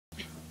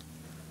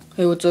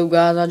Hey, what's up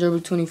guys,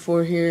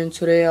 iDribble24 here, and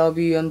today I'll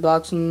be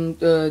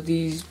unboxing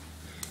these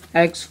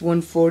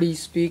X-140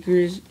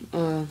 speakers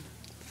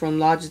from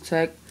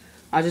Logitech.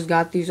 I just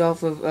got these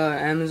off of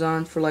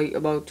Amazon for like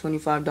about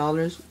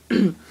 $25.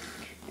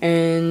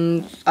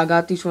 And I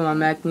got these for my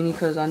Mac Mini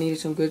because I needed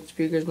some good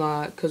speakers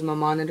because my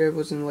monitor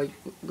wasn't like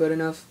good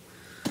enough.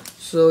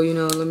 So, you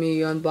know, let me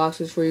unbox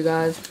this for you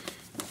guys.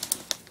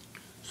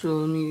 So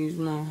let me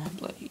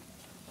like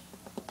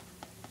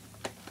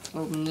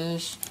open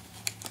this.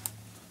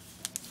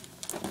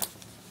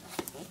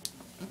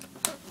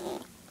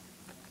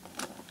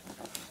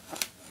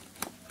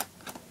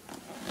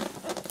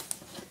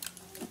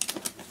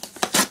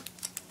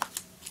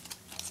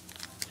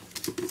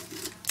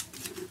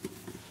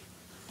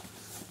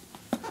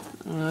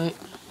 Alright,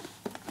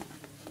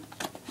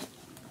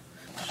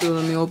 so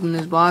let me open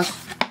this box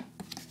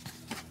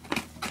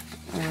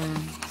and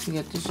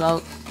get this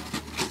out.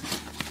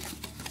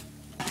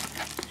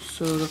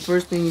 So the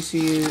first thing you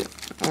see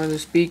are the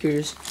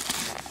speakers.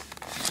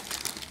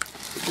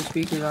 Get the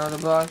speakers out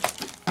of the box.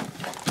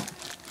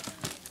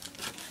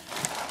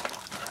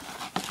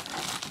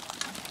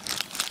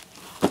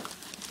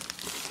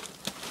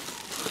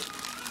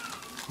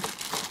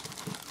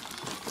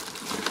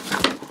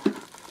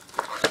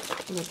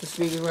 Got the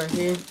speakers right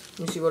here. Let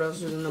me see what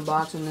else is in the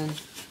box, and then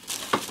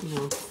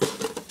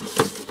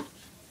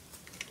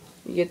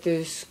you get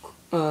this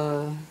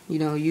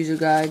user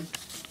guide,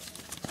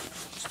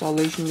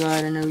 installation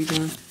guide, and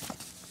everything,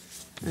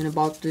 and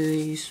about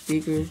the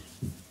speakers.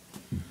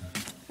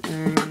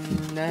 And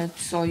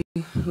that's all you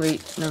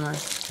wait, never mind.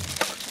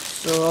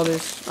 So all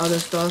this other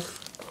stuff.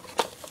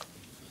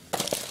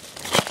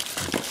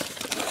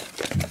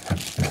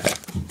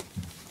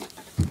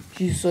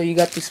 So you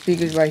got the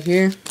speakers right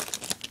here.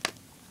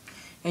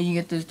 And you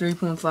get this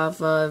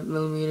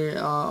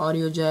 3.55mm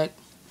audio jack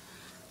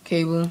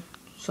cable,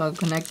 so I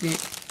connect it,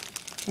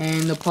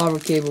 and the power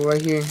cable right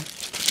here.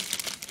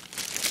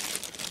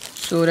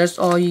 So that's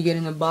all you get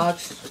in the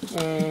box,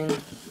 and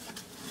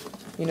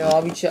you know,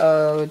 I'll be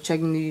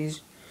checking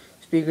these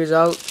speakers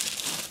out.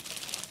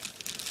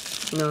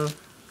 You know,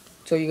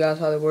 show you guys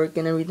how they work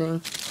and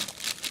everything.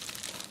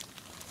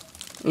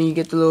 And you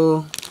get the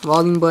little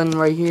volume button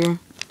right here,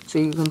 so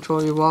you can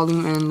control your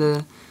volume, and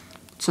the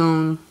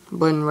tone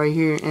button right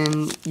here,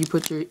 and you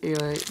put your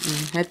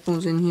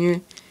headphones in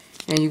here,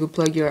 and you can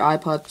plug your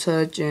iPod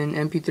Touch and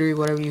MP3,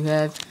 whatever you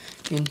have,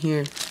 in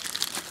here.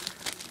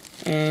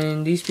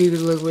 And these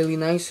speakers look really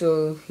nice,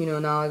 so you know,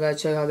 now I gotta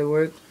check how they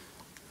work.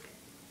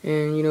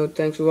 And you know,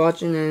 thanks for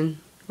watching, and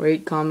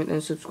rate, comment,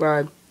 and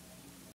subscribe.